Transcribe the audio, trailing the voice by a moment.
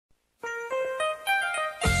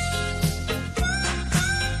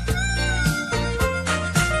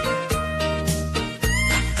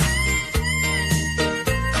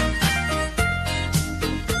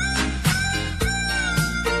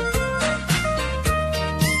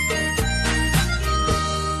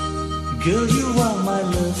Girl, you are my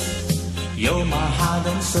love, you're my heart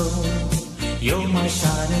and soul, you're my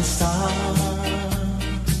shining star.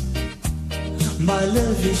 My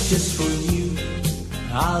love is just for you,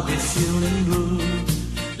 I'll be feeling blue,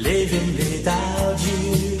 living without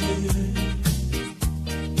you.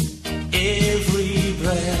 Every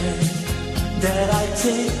breath that I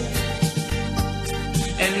take,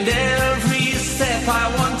 and every step I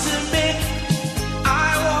want to make,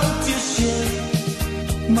 I want to share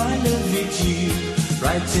my love with you,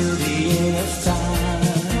 right till the end of time.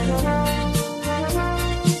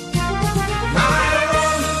 I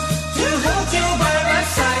want to hold you by my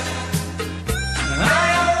side,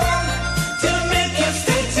 I want to make you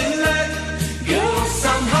stay tonight. Girl,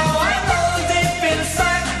 somehow I know deep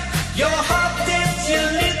inside your heart that you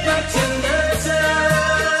need my tender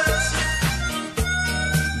touch.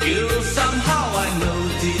 Girl, somehow I know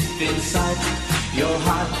deep inside your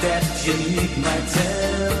heart that you need my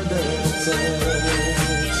tender touch.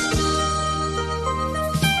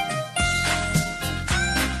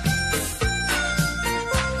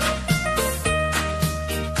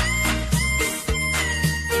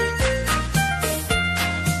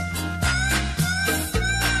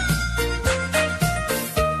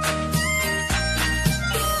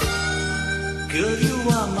 Girl, you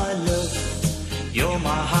are my love, you're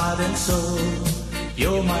my heart and soul,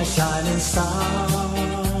 you're my shining star.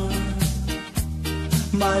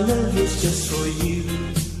 My love is just for you,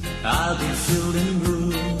 I'll be feeling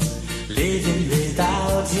blue, living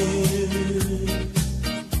without you.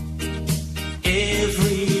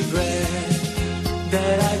 Every breath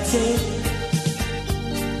that I take,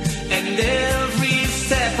 and every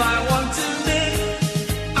step I want to make,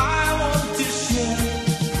 I want to share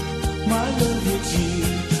my love with you,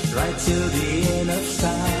 right till the end of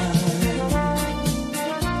time.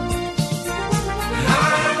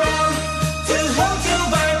 I want to hold you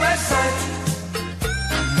by my side,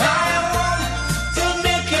 I want to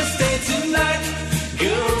make you stay tonight.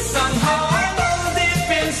 Girl, somehow I know deep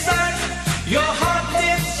inside your heart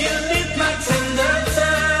that you need my tender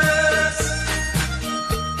touch.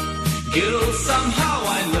 Girl, somehow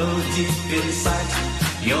I know deep inside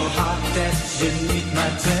your heart that you need my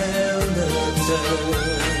tender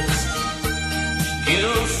touch.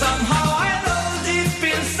 Girl, somehow